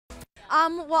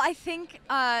Well, I think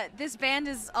this band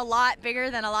is a lot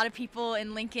bigger than a lot of people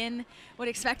in Lincoln would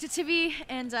expect it to be,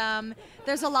 and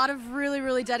there's a lot of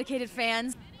really dedicated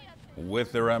fans.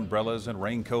 With their umbrellas and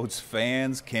raincoats,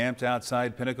 fans camped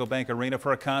outside Pinnacle Bank Arena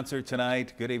for a concert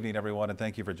tonight. Good evening, everyone, and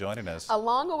thank you for joining us. A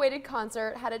long-awaited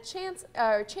concert had a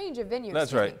change of venue.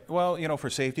 That's right. Well, you know, for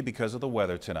safety because of the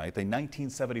weather tonight, the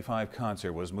 1975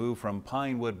 concert was moved from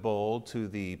Pinewood Bowl to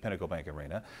the Pinnacle Bank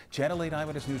Arena. Channel 8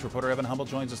 Eyewitness News reporter Evan Hummel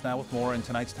joins us now with more in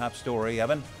tonight's top story.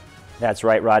 Evan? That's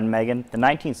right, Rod and Megan. The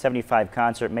 1975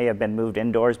 concert may have been moved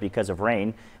indoors because of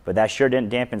rain, but that sure didn't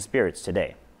dampen spirits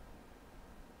today.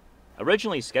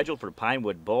 Originally scheduled for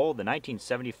Pinewood Bowl, the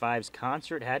 1975's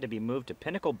concert had to be moved to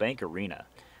Pinnacle Bank Arena.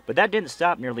 But that didn't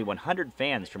stop nearly 100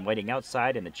 fans from waiting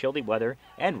outside in the chilly weather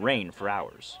and rain for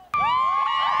hours.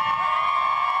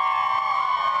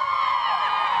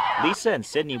 Lisa and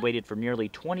Sydney waited for nearly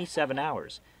 27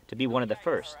 hours to be one of the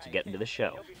first to get into the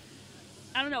show.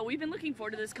 I don't know, we've been looking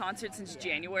forward to this concert since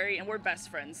January, and we're best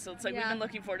friends, so it's like we've been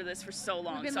looking forward to this for so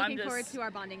long. We've been looking forward to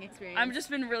our bonding experience. I'm just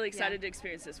been really excited to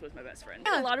experience this with my best friend.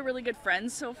 A lot of really good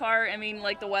friends so far. I mean,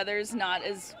 like, the weather's not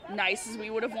as nice as we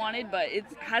would have wanted, but it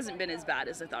hasn't been as bad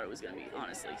as I thought it was going to be,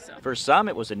 honestly. So for some,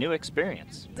 it was a new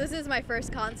experience. This is my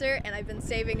first concert, and I've been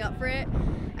saving up for it.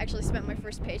 I actually spent my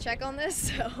first paycheck on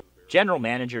this, so... General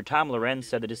Manager Tom Lorenz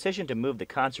said the decision to move the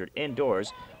concert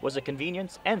indoors was a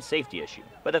convenience and safety issue,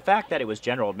 but the fact that it was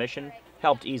general admission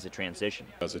helped ease the transition.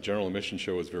 As a general admission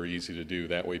show, it's very easy to do.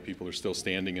 That way people are still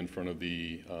standing in front of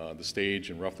the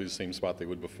stage in roughly the same spot they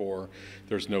would before.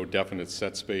 There's no definite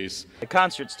set space. The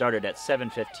concert started at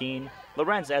 7:15.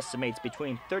 Lorenz estimates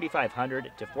between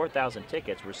 3,500 to 4,000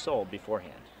 tickets were sold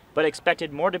beforehand, but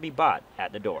expected more to be bought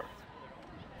at the door.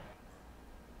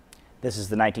 This is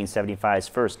the 1975's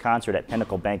first concert at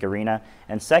Pinnacle Bank Arena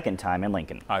and second time in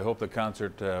Lincoln. I hope the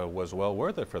concert was well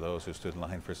worth it for those who stood in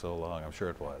line for so long. I'm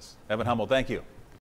sure it was. Evan Hummel, thank you.